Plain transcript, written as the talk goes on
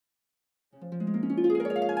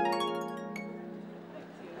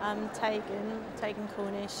I'm Tegan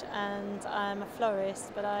Cornish, and I'm a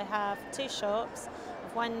florist, but I have two shops,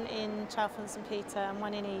 one in Chalfont St Peter and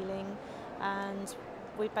one in Ealing, and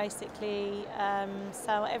we basically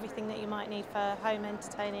sell everything that you might need for home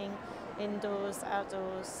entertaining, indoors,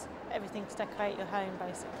 outdoors, everything to decorate your home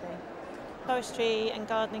basically. Floristry and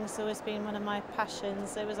gardening has always been one of my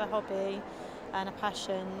passions. It was a hobby and a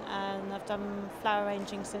passion, and I've done flower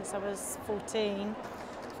arranging since I was 14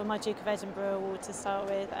 for my Duke of Edinburgh Award to start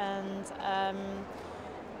with, and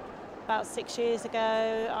about 6 years ago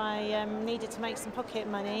I needed to make some pocket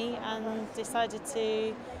money and decided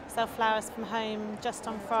to sell flowers from home just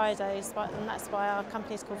on Fridays, and that's why our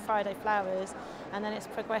company is called Friday Flowers, and then it's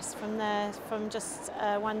progressed from there, from just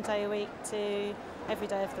 1 day a week to every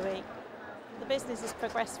day of the week. The business has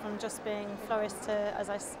progressed from just being florist to, as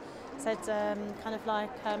I said, kind of like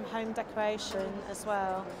home decoration as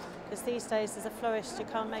well, because these days as a florist you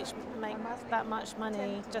can't make that much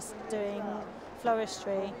money just doing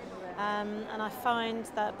floristry, and I find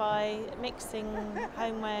that by mixing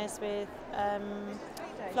homewares with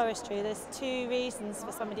floristry, there's two reasons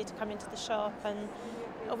for somebody to come into the shop, and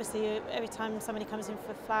obviously every time somebody comes in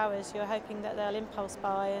for flowers you're hoping that they'll impulse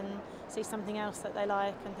buy and see something else that they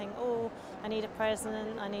like and think, oh, I need a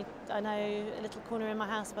present, I know a little corner in my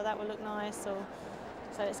house where that will look nice, or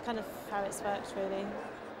so it's kind of how it's worked really.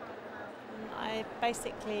 I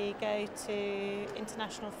basically go to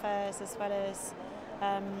international fairs as well as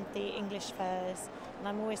the English fairs, and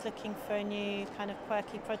I'm always looking for a new kind of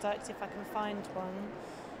quirky product if I can find one.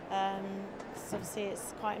 So obviously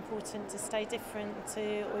it's quite important to stay different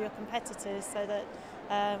to all your competitors so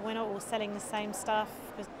that we're not all selling the same stuff,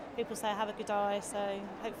 because people say I have a good eye, so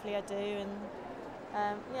hopefully I do, and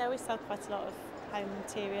yeah, we sell quite a lot of home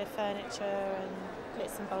interior furniture and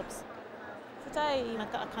bits and bobs. Today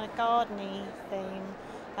I've got a kind of garden-y theme,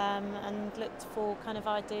 and looked for kind of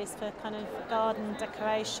ideas for kind of garden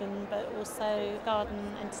decoration but also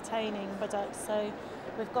garden entertaining products. So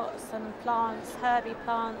we've got some plants, herby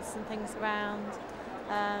plants and things around.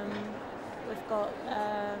 We've got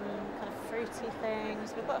kind of fruity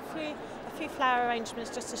things. We've got a few flower arrangements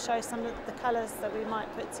just to show some of the colours that we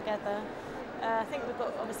might put together. I think we've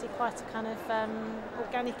got obviously quite a kind of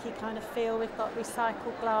organic-y kind of feel. We've got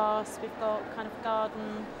recycled glass, we've got kind of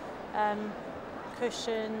garden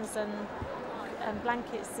cushions and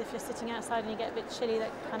blankets if you're sitting outside and you get a bit chilly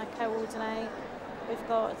that kind of coordinate. We've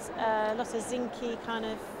got a lot of zincy kind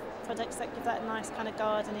of products that give that nice kind of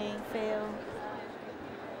garden-y feel.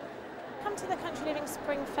 Come to the Country Living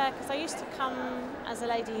Spring Fair because I used to come as a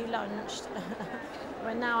lady who lunched,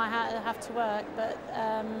 when now I have to work, but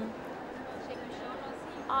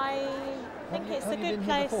I think it's a good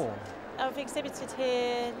place. I've exhibited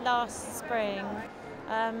here last spring.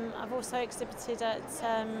 I've also exhibited at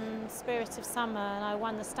Spirit of Summer, and I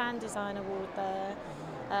won the Stand Design Award there.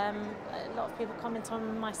 A lot of people comment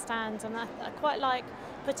on my stand, and I quite like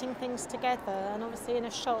putting things together, and obviously in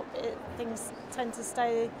a shop things tend to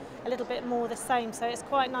stay a little bit more the same, so it's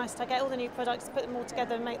quite nice to get all the new products, put them all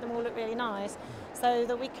together and make them all look really nice, so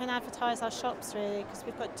that we can advertise our shops really, because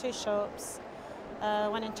we've got two shops.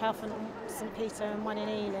 One in Chalfont St Peter and one in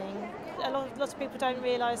Ealing. A lot of people don't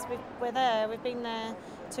realise we're there. We've been there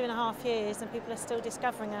 2.5 years and people are still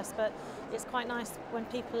discovering us, but it's quite nice when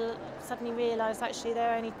people suddenly realise actually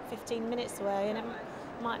they're only 15 minutes away and it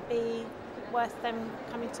might be worth them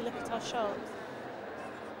coming to look at our shops.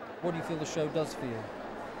 What do you feel the show does for you?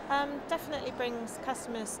 Definitely brings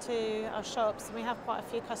customers to our shops, and we have quite a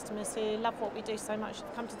few customers who love what we do so much.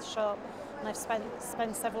 They've come to the shop and they've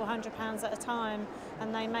spent several £100s at a time,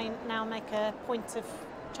 and they may now make a point of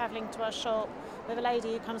travelling to our shop. We have a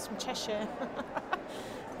lady who comes from Cheshire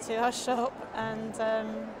to our shop, and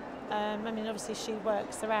I mean obviously she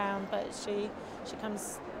works around, but she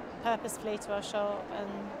comes purposefully to our shop and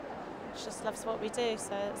she just loves what we do,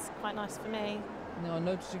 so it's quite nice for me. Now I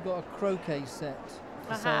noticed you've got a croquet set.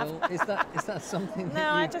 I have. Is that something that No,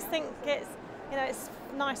 I just think it's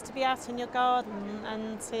nice to be out in your garden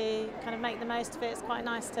and to kind of make the most of it. It's quite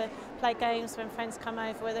nice to play games when friends come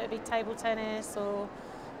over, whether it be table tennis or,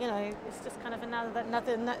 it's just kind of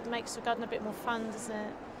another that makes your garden a bit more fun, doesn't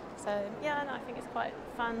it? So yeah, no, I think it's quite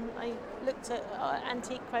fun. I looked at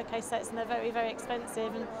antique croquet sets and they're very, very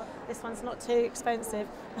expensive, and this one's not too expensive.